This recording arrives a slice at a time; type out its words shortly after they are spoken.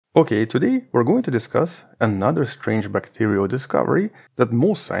Okay, today we're going to discuss another strange bacterial discovery that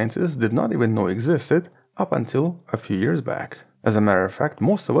most scientists did not even know existed up until a few years back. As a matter of fact,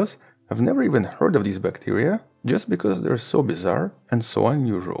 most of us have never even heard of these bacteria just because they're so bizarre and so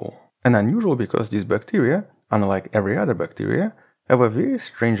unusual. And unusual because these bacteria, unlike every other bacteria, have a very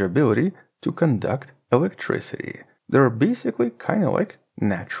strange ability to conduct electricity. They're basically kind of like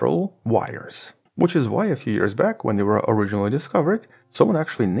natural wires. Which is why a few years back, when they were originally discovered, someone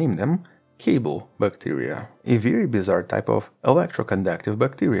actually named them cable bacteria, a very bizarre type of electroconductive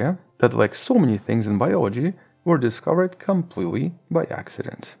bacteria that, like so many things in biology, were discovered completely by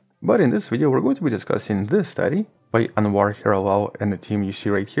accident. But in this video, we're going to be discussing this study by Anwar Hiralal and the team you see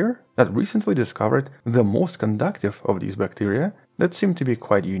right here that recently discovered the most conductive of these bacteria that seem to be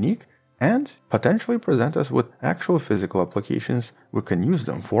quite unique and potentially present us with actual physical applications we can use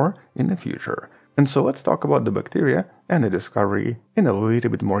them for in the future. And so let's talk about the bacteria and the discovery in a little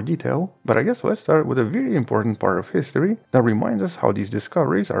bit more detail, but I guess let's start with a very important part of history that reminds us how these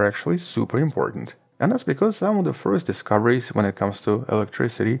discoveries are actually super important. And that's because some of the first discoveries when it comes to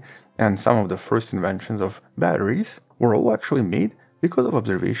electricity and some of the first inventions of batteries were all actually made because of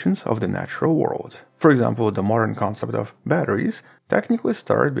observations of the natural world. For example, the modern concept of batteries technically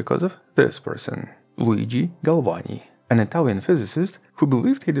started because of this person, Luigi Galvani, an Italian physicist who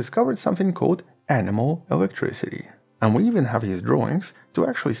believed he discovered something called animal electricity. And we even have his drawings to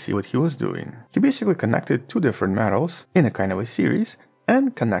actually see what he was doing. He basically connected two different metals in a kind of a series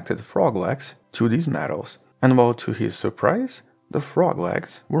and connected frog legs to these metals. And well, to his surprise, the frog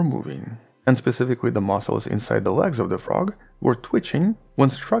legs were moving. And specifically the muscles inside the legs of the frog were twitching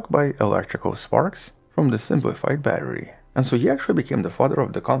when struck by electrical sparks from the simplified battery. And so he actually became the father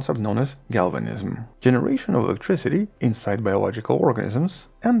of the concept known as Galvanism, generation of electricity inside biological organisms,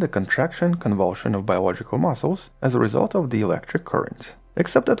 and the contraction-convulsion of biological muscles as a result of the electric current.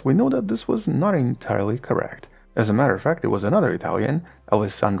 Except that we know that this was not entirely correct. As a matter of fact, it was another Italian,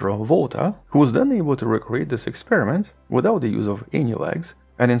 Alessandro Volta, who was then able to recreate this experiment without the use of any legs,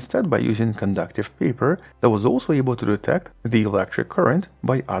 and instead by using conductive paper that was also able to detect the electric current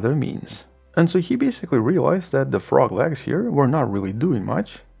by other means. And so he basically realized that the frog legs here were not really doing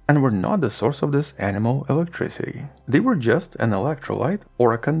much and were not the source of this animal electricity. They were just an electrolyte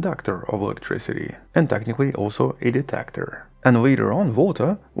or a conductor of electricity, and technically also a detector. And later on,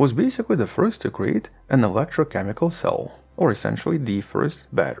 Volta was basically the first to create an electrochemical cell, or essentially the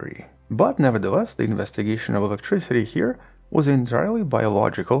first battery. But nevertheless, the investigation of electricity here was entirely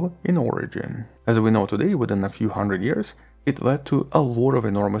biological in origin. As we know today, within a few hundred years, it led to a lot of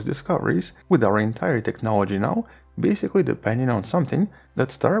enormous discoveries, with our entire technology now basically depending on something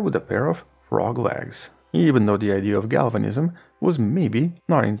that started with a pair of frog legs, even though the idea of galvanism was maybe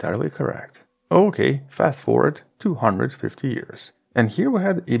not entirely correct. Okay, fast forward 250 years. And here we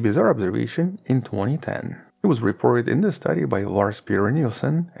had a bizarre observation in 2010. It was reported in the study by Lars Peter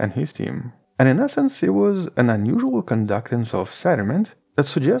Nielsen and his team. And in essence, it was an unusual conductance of sediment that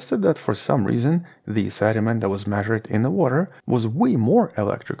suggested that for some reason the sediment that was measured in the water was way more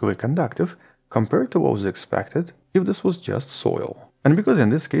electrically conductive compared to what was expected if this was just soil. And because in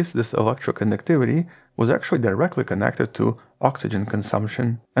this case this electroconductivity was actually directly connected to oxygen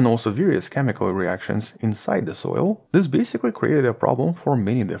consumption and also various chemical reactions inside the soil, this basically created a problem for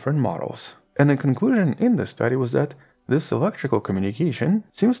many different models. And the conclusion in the study was that this electrical communication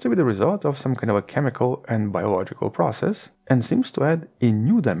seems to be the result of some kind of a chemical and biological process and seems to add a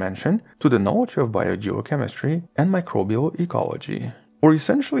new dimension to the knowledge of biogeochemistry and microbial ecology. Or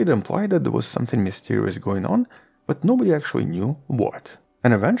essentially it implied that there was something mysterious going on, but nobody actually knew what.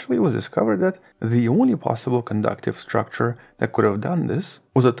 And eventually it was discovered that the only possible conductive structure that could have done this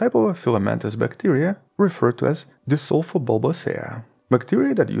was a type of a filamentous bacteria referred to as Disulfobulbacea.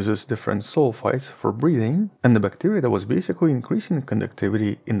 Bacteria that uses different sulfites for breathing, and the bacteria that was basically increasing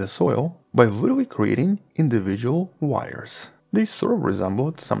conductivity in the soil by literally creating individual wires. They sort of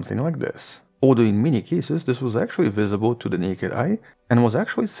resembled something like this. Although in many cases this was actually visible to the naked eye and was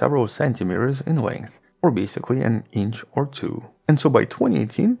actually several centimeters in length, or basically an inch or two. And so by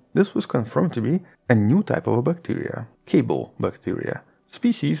 2018, this was confirmed to be a new type of a bacteria, cable bacteria.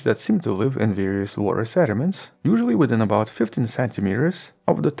 Species that seem to live in various water sediments, usually within about 15 centimeters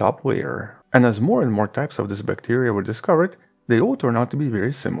of the top layer. And as more and more types of this bacteria were discovered, they all turned out to be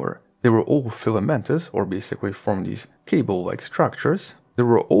very similar. They were all filamentous, or basically formed these cable-like structures. They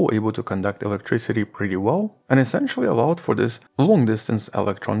were all able to conduct electricity pretty well, and essentially allowed for this long-distance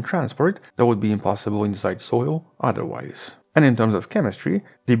electron transport that would be impossible inside soil otherwise. And in terms of chemistry,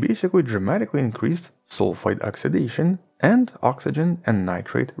 they basically dramatically increased sulfide oxidation and oxygen and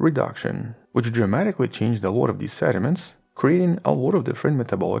nitrate reduction, which dramatically changed a lot of these sediments, creating a lot of different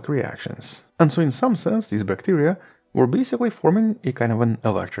metabolic reactions. And so in some sense, these bacteria were basically forming a kind of an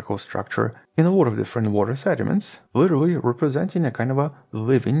electrical structure in a lot of different water sediments, literally representing a kind of a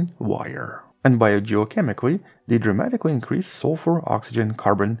living wire. And biogeochemically, they dramatically increased sulfur, oxygen,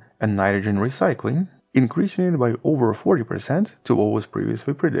 carbon, and nitrogen recycling, increasing it by over 40% to what was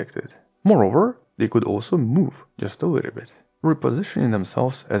previously predicted. Moreover, they could also move just a little bit, repositioning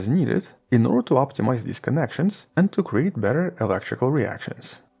themselves as needed in order to optimize these connections and to create better electrical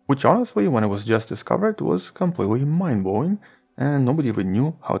reactions. Which honestly, when it was just discovered, was completely mind-blowing, and nobody even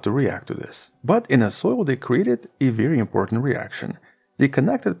knew how to react to this. But in a soil, they created a very important reaction. They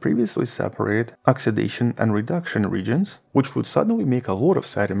connected previously separated oxidation and reduction regions, which would suddenly make a lot of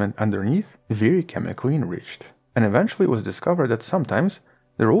sediment underneath very chemically enriched. And eventually it was discovered that sometimes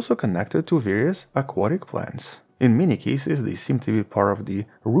they're also connected to various aquatic plants. In many cases, they seem to be part of the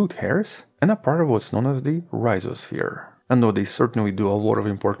root hairs and a part of what's known as the rhizosphere. And though they certainly do a lot of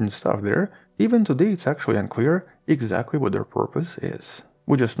important stuff there, even today it's actually unclear exactly what their purpose is.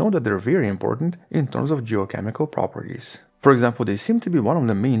 We just know that they're very important in terms of geochemical properties. For example, they seem to be one of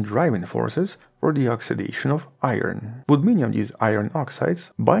the main driving forces for the oxidation of iron, with many of these iron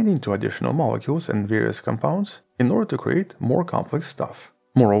oxides binding to additional molecules and various compounds in order to create more complex stuff.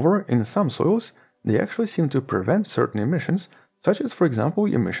 Moreover, in some soils, they actually seem to prevent certain emissions, such as, for example,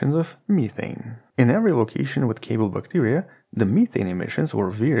 emissions of methane. In every location with cable bacteria, the methane emissions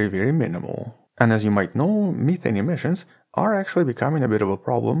were very minimal. And as you might know, methane emissions are actually becoming a bit of a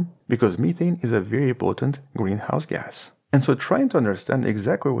problem because methane is a very potent greenhouse gas. And so trying to understand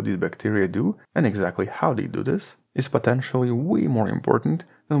exactly what these bacteria do and exactly how they do this is potentially way more important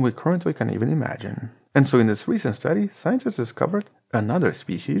than we currently can even imagine. And so in this recent study, scientists discovered another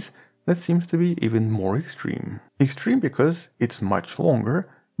species that seems to be even more extreme. Extreme because it's much longer,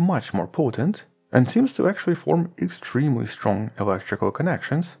 much more potent, and seems to actually form extremely strong electrical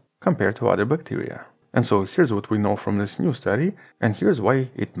connections compared to other bacteria. And so here's what we know from this new study, and here's why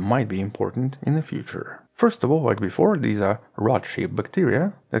it might be important in the future. First of all, like before, these are rod-shaped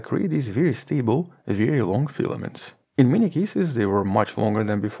bacteria that create these very stable, very long filaments. In many cases, they were much longer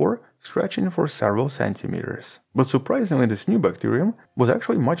than before, stretching for several centimeters. But surprisingly, this new bacterium was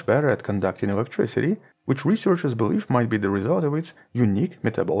actually much better at conducting electricity, which researchers believe might be the result of its unique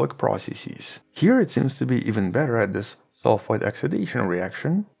metabolic processes. Here it seems to be even better at this sulfide oxidation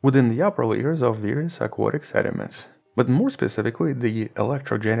reaction within the upper layers of various aquatic sediments. But more specifically, the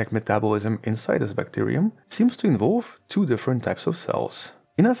electrogenic metabolism inside this bacterium seems to involve two different types of cells.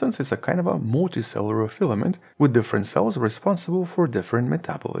 In essence, it's a kind of a multicellular filament with different cells responsible for different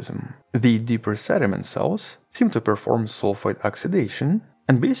metabolism. The deeper sediment cells seem to perform sulfide oxidation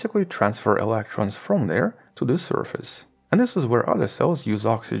and basically transfer electrons from there to the surface. And this is where other cells use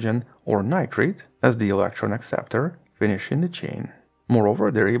oxygen or nitrate as the electron acceptor, finishing the chain.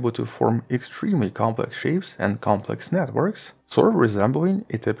 Moreover, they're able to form extremely complex shapes and complex networks, sort of resembling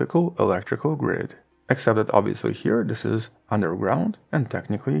a typical electrical grid. Except that obviously here this is underground and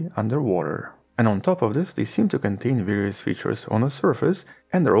technically underwater. And on top of this, they seem to contain various features on the surface,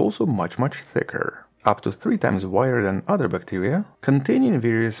 and they're also much thicker, up to 3 times wider than other bacteria, containing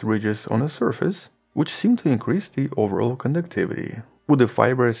various ridges on the surface, which seem to increase the overall conductivity, with the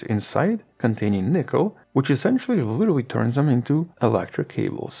fibers inside containing nickel, which essentially literally turns them into electric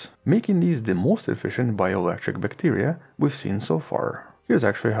cables, making these the most efficient bioelectric bacteria we've seen so far. Here's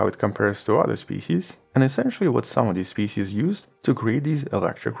actually how it compares to other species, and essentially what some of these species used to create these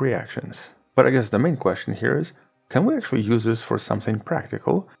electric reactions. But I guess the main question here is, can we actually use this for something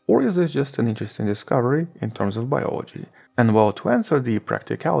practical, or is this just an interesting discovery in terms of biology? And well, to answer the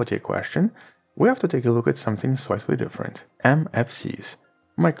practicality question, we have to take a look at something slightly different. MFCs,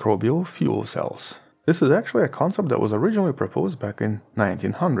 microbial fuel cells. This is actually a concept that was originally proposed back in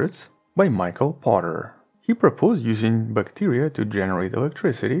 1900s by Michael Potter. He proposed using bacteria to generate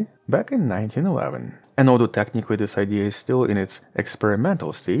electricity back in 1911. And although technically this idea is still in its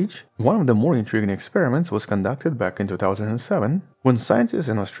experimental stage, one of the more intriguing experiments was conducted back in 2007, when scientists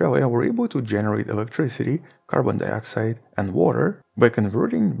in Australia were able to generate electricity, carbon dioxide, and water by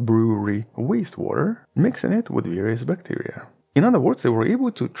converting brewery wastewater, mixing it with various bacteria. In other words, they were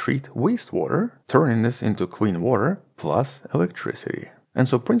able to treat wastewater, turning this into clean water, plus electricity. And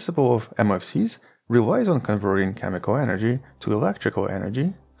so principle of MFCs relies on converting chemical energy to electrical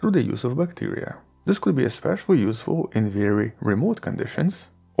energy through the use of bacteria. This could be especially useful in very remote conditions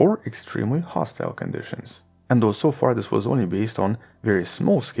or extremely hostile conditions. And though so far this was only based on very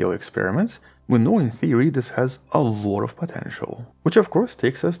small-scale experiments, we know in theory this has a lot of potential. Which of course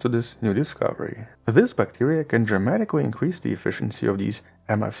takes us to this new discovery. This bacteria can dramatically increase the efficiency of these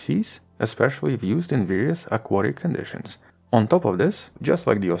MFCs, especially if used in various aquatic conditions, On top of this, just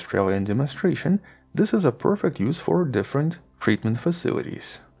like the Australian demonstration, this is a perfect use for different treatment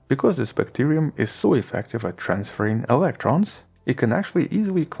facilities. Because this bacterium is so effective at transferring electrons, it can actually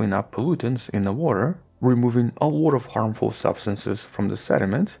easily clean up pollutants in the water, removing a lot of harmful substances from the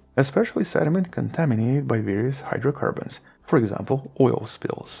sediment, especially sediment contaminated by various hydrocarbons, for example, oil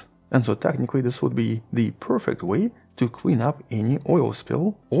spills. And so technically this would be the perfect way to clean up any oil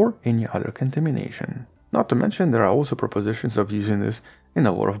spill or any other contamination. Not to mention there are also propositions of using this in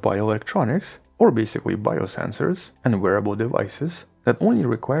a lot of bioelectronics, or basically biosensors and wearable devices that only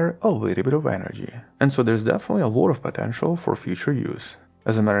require a little bit of energy. And so there's definitely a lot of potential for future use.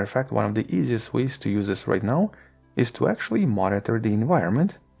 As a matter of fact, one of the easiest ways to use this right now is to actually monitor the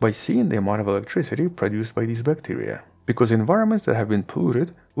environment by seeing the amount of electricity produced by these bacteria. Because environments that have been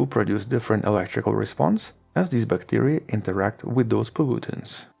polluted will produce different electrical response as these bacteria interact with those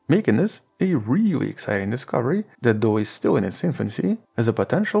pollutants, making this a really exciting discovery that, though is still in its infancy, has a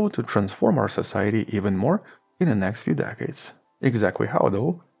potential to transform our society even more in the next few decades. Exactly how,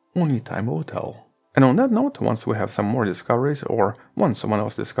 though, only time will tell. And on that note, once we have some more discoveries, or once someone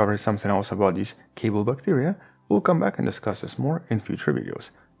else discovers something else about these cable bacteria, we'll come back and discuss this more in future videos.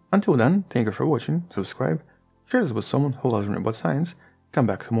 Until then, thank you for watching, subscribe, share this with someone who loves learning about science, come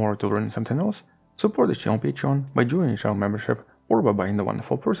back tomorrow to learn something else, support this channel on Patreon by joining channel membership or by buying the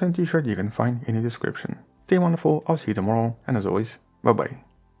Wonderful Person t-shirt you can find in the description. Stay wonderful, I'll see you tomorrow, and as always, bye bye.